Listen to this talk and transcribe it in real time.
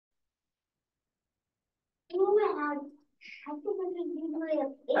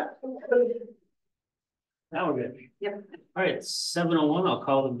Now we're good. Yep. All right, 7:01. I'll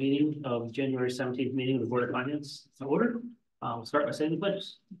call the meeting of January 17th meeting of the Board of Finance to order. We'll start by saying the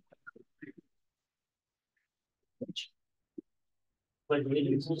pledges. Pledge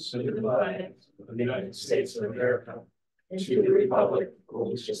allegiance to the flag of the United States of America and to the republic for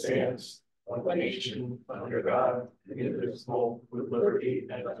which it stands, one nation under God, indivisible, with liberty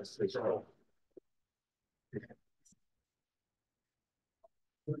and justice for all.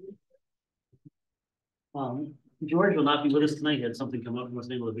 George will not be with us tonight. He had something come up and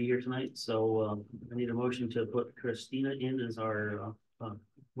wasn't able to be here tonight. So I need a motion to put Christina in as our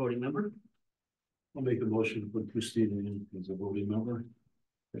voting member. I'll make a motion to put Christina in as a voting member.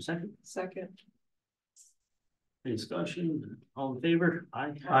 For a second. Second. Any discussion? All in favor?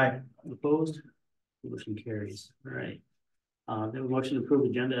 Aye. Aye. Opposed? Motion carries. All right. Then a motion to approve the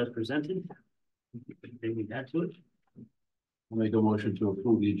agenda as presented. Anything we add to it? I'll make a motion to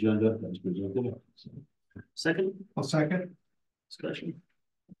approve the agenda as presented. Second. I'll second. Discussion.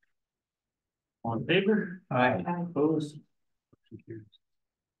 All in favor? Aye. Opposed? Motion carries.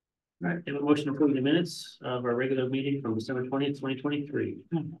 All right, we have a motion to approve the minutes of our regular meeting from December 20th, 2023.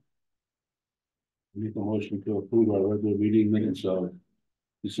 Make a motion to approve our regular meeting minutes of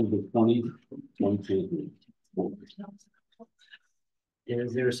December 20th, 2023.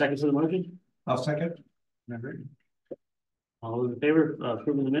 Is there a second to the motion? I'll second. All those in favor of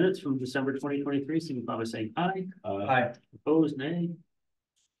approving the minutes from December 2023, signify by saying aye. Aye. Opposed, nay.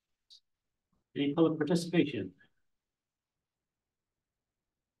 Any public participation?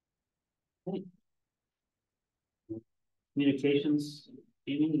 Okay. Communications,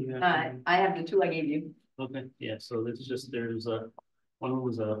 Amy, you have I have the two I gave you. okay, yeah, so this is just, there's one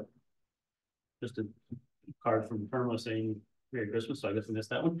was just a card from Perma saying Merry Christmas, so I guess we missed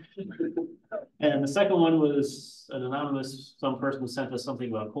that one. And the second one was an anonymous, some person sent us something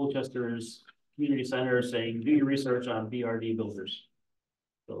about Colchester's community center saying, do your research on BRD builders.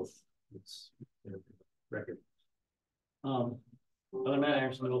 So it's record. Other than that, I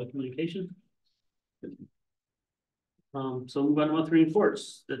actually know the communication. So move on to monthly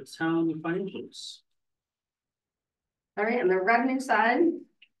reports, the town financials. All right, on the revenue side,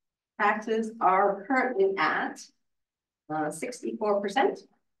 taxes are currently at 64%.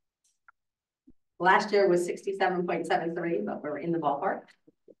 Last year was 67.73, but we're in the ballpark.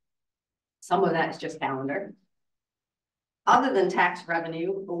 Some of that is just calendar. Other than tax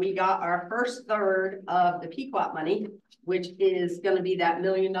revenue, we got our first third of the Pequot money, which is going to be that $1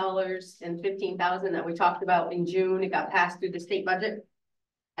 million and $15,000 that we talked about in June. It got passed through the state budget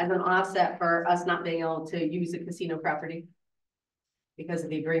as an offset for us not being able to use the casino property because of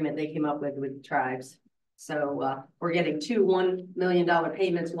the agreement they came up with the tribes. So we're getting two $1 million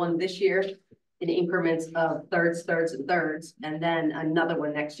payments, one this year in increments of thirds, and then another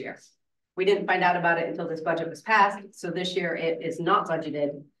one next year. We didn't find out about it until this budget was passed. So this year it is not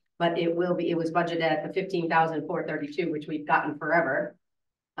budgeted, but it will be, it was budgeted at the $15,432, which we've gotten forever.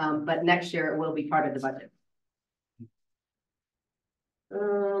 But next year it will be part of the budget.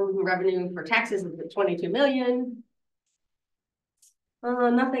 Revenue for taxes is at 22 million.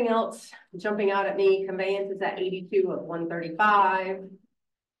 Nothing else jumping out at me. Conveyance is at 82 of 135.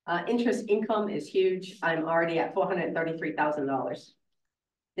 Interest income is huge. I'm already at $433,000.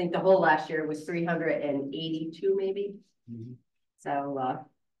 I think the whole last year was 382 maybe. Mm-hmm. So,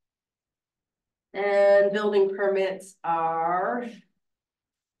 and building permits are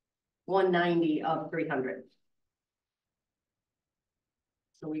 190 of 300.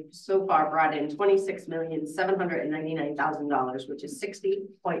 So we've so far brought in $26,799,000, which is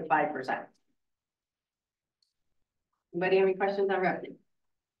 60.5%. Anybody have any questions on revenue?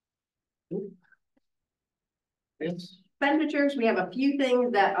 Yes. Expenditures, we have a few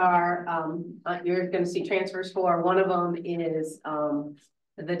things that are, you're going to see transfers for. One of them is the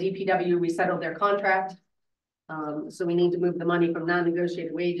DPW, we settled their contract. So we need to move the money from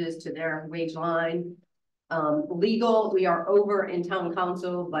non-negotiated wages to their wage line. Legal, we are over in town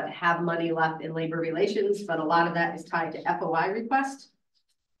council, but have money left in labor relations, but a lot of that is tied to FOI request.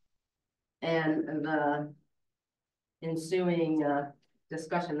 And the ensuing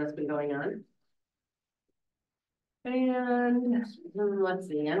discussion that's been going on. And let's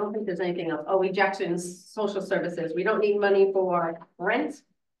see, I don't think there's anything else. Oh, Jackson's social services. We don't need money for rent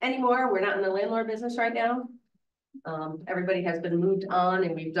anymore. We're not in the landlord business right now. Everybody has been moved on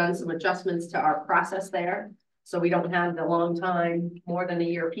and we've done some adjustments to our process there. So we don't have the long time, more than a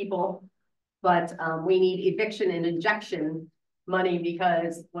year people, but we need eviction and injection money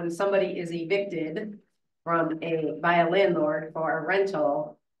because when somebody is evicted from by a landlord for a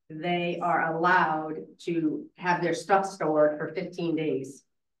rental, they are allowed to have their stuff stored for 15 days.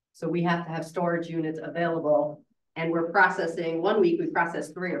 So we have to have storage units available, and we're processing, 1 week we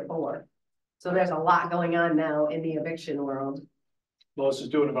process 3 or 4. So there's a lot going on now in the eviction world. Lois is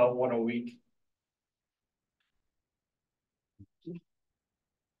doing about 1 a week.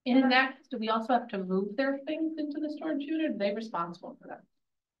 In that, do we also have to move their things into the storage unit? Or are they responsible for that?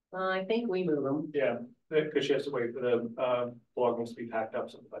 I think we move them. Yeah, because she has to wait for the belongings to be packed up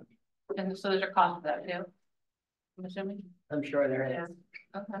sometimes. And so there's a cost for that too? I'm assuming? I'm sure there Yeah. is.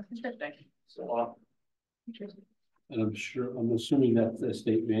 Okay, interesting. So Interesting. And I'm assuming that's the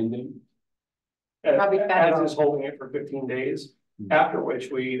state mandate. Probably federal. as is holding it for 15 days, after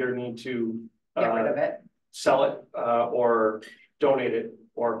which we either need to Get rid of it. sell it or donate it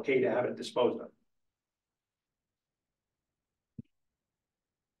or pay to have it disposed of.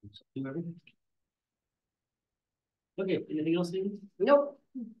 Okay, anything else, Stephen? Nope.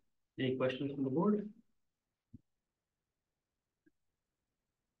 Any questions from the board?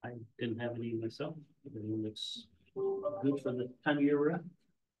 I didn't have any myself. Everything looks good for the time of year we're at.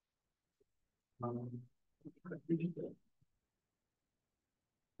 I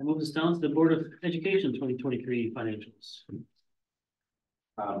move this down to the Board of Education 2023 financials.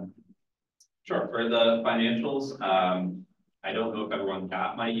 Sure, for the financials, I don't know if everyone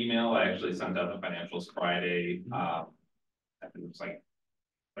got my email. I actually sent out the financials Friday. I think it was like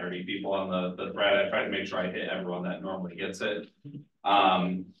 30 people on the thread. I try to make sure I hit everyone that normally gets it.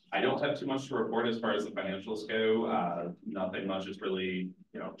 I don't have too much to report as far as the financials go. Nothing much has really,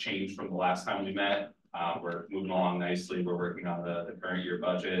 changed from the last time we met. We're moving along nicely. We're working on the current year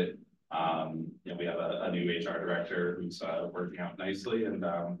budget. We have a new HR director who's working out nicely, and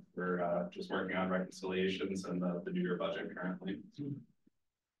we're just working on reconciliations and the new year budget currently.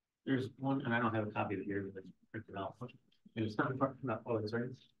 There's one, and I don't have a copy of it here, but it's printed out. And it's not always right.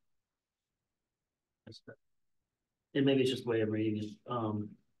 And maybe it's just the way I'm reading it.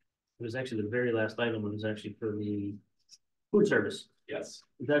 It was actually the very last item was actually for the food service. Yes.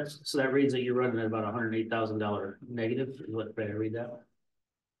 So that reads that you're running at about $108,000 negative. Is what did I read that?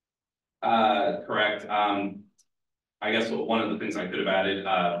 Correct. I guess one of the things I could have added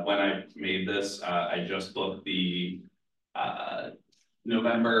when I made this, I just booked the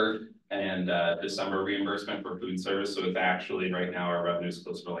November and December reimbursement for food service. So it's actually right now our revenue is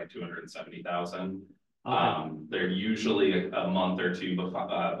close to like 270,000. Okay. They're usually a month or two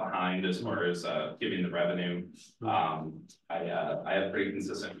behind as far as giving the revenue. I have pretty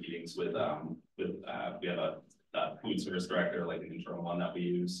consistent meetings with we have a food service director, like an internal one that we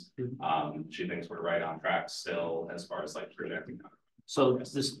use. She thinks we're right on track still as far as like projecting. So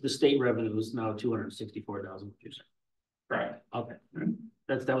the state revenue is now 264,000. Correct. Okay.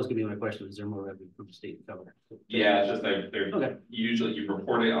 That was gonna be my question. Is there more revenue from the state to cover? Yeah, it's just they're okay. Usually you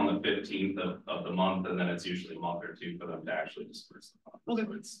report it on the 15th of the month, and then it's usually a month or two for them to actually disperse the funds. Okay.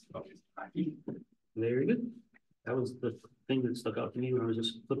 So it's always Very good. That was the thing that stuck out to me when I was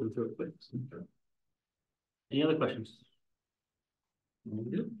just flipping through it quick. Any other questions?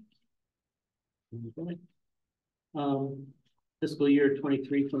 Okay. Fiscal year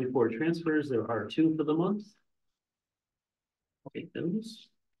 23-24 transfers. There are 2 for the month. Take those.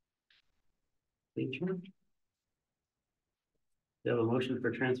 You have a motion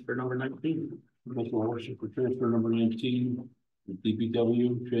for transfer number 19. Make a motion for transfer number 19. The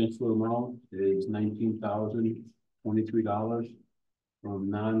DPW transfer amount is $19,023 from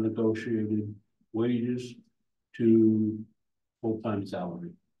non-negotiated wages to full-time salary.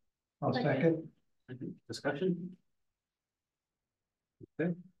 I'll second. Discussion?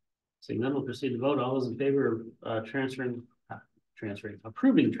 Okay. Seeing none, we'll proceed to vote. All those in favor of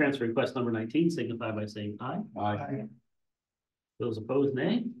approving transfer request number 19, signify by saying aye. Aye. Those opposed,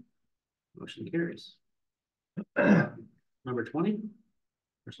 nay. Motion carries. Number 20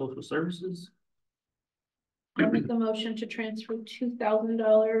 for social services. I'll make the motion to transfer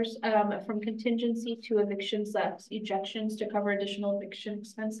 $2,000 from contingency to evictions/ejections to cover additional eviction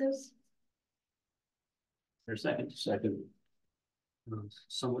expenses. Or second. Second.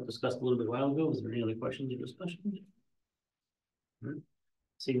 Somewhat discussed a little bit while ago. Is there any other questions or discussion? All right.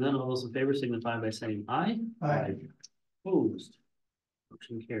 Seeing none, all those in favor signify by saying aye. Aye. Opposed.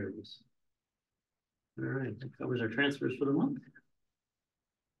 Motion carries. All right, that covers our transfers for the month.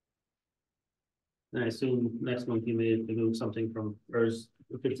 And I assume next month you may have to move something from, or if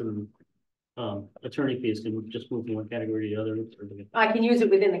it's an attorney fees, can we just move from one category to the other? I can use it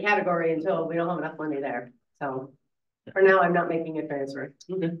within the category until we don't have enough money there. So for now, I'm not making a transfer.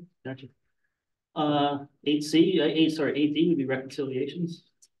 Okay, gotcha. 8D would be reconciliations.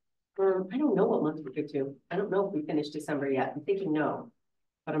 I don't know what month we're good to. I don't know if we finished December yet. I'm thinking no.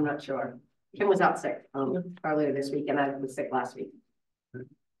 but I'm not sure. Kim was out sick, earlier this week and I was sick last week.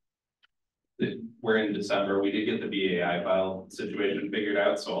 We're in December, we did get the BAI file situation figured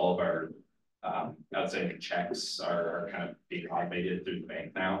out, so all of our outstanding checks are kind of being automated through the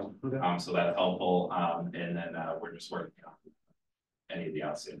bank now. Okay. So that's helpful, and then we're just working on any of the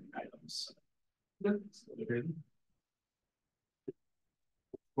outstanding items. Very good.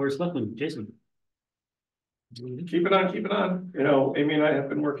 Board of Selectmen, Jason. Keep it on, keep it on. You know, Amy and I have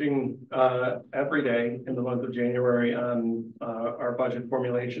been working every day in the month of January on our budget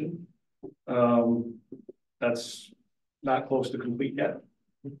formulation. That's not close to complete yet,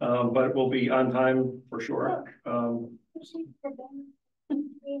 but it will be on time for sure.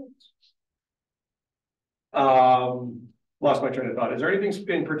 Lost my train of thought. Is there anything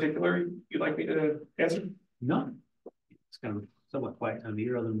in particular you'd like me to answer? No. It's kind of somewhat quiet time of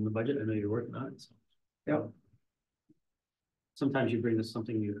year other than the budget. I know you're working on it, so. Yeah. Sometimes you bring us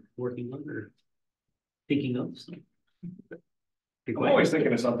something you're working on or thinking of, so. Be I'm quiet. always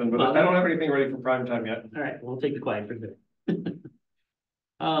thinking of something, but I don't have anything ready for prime time yet. All right, we'll take the quiet for good.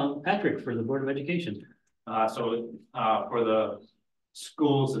 Patrick, for the Board of Education. So for the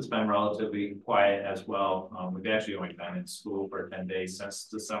schools, it's been relatively quiet as well. We've actually only been in school for 10 days since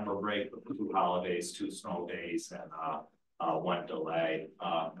December break, with 2 holidays, 2 snow days, and 1 delay.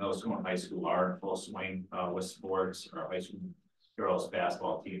 Middle school and high school are in full swing with sports. Our high school girls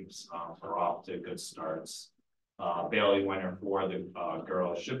basketball teams are off to good starts. Bailey winner for the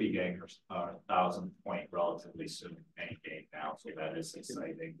girls should be getting her 1,000 point relatively soon in game now, so that is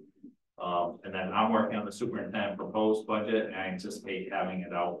exciting. And then I'm working on the superintendent proposed budget, and I anticipate having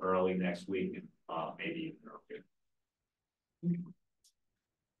it out early next week, maybe even earlier.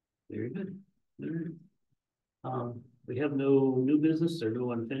 Very good. All right. We have no new business or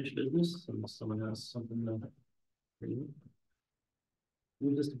no unfinished business, unless someone has something to.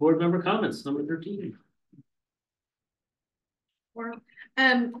 Move this to board member comments, number 13.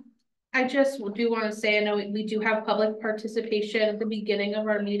 I just do want to say, I know we do have public participation at the beginning of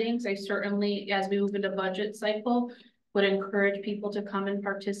our meetings. I certainly, as we move into budget cycle, would encourage people to come and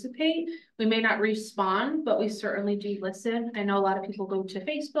participate. We may not respond, but we certainly do listen. I know a lot of people go to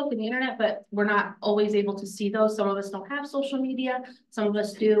Facebook and the internet, but we're not always able to see those. Some of us don't have social media, some of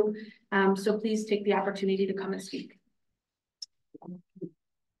us do. So please take the opportunity to come and speak.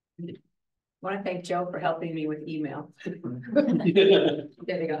 I want to thank Joe for helping me with email. There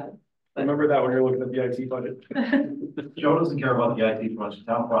you go. Remember that when you're looking at the IT budget. Joe doesn't care about the IT much,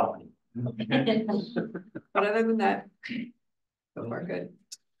 town property. But other than that, so far good.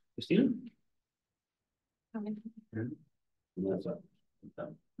 Christina? That's it.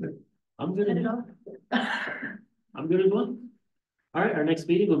 I'm good. I'm good as well. All right, our next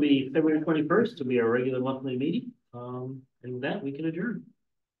meeting will be February 21st. It'll be our regular monthly meeting. And with that, we can adjourn.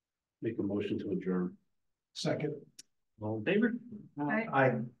 Make a motion to adjourn. Second. All in favor?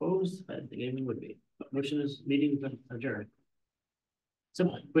 I Opposed? I think Amy would be. Motion is meeting adjourned.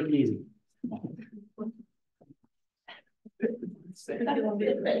 Simple, quick and easy.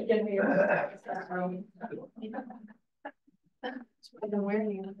 I'm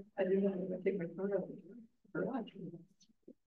wearing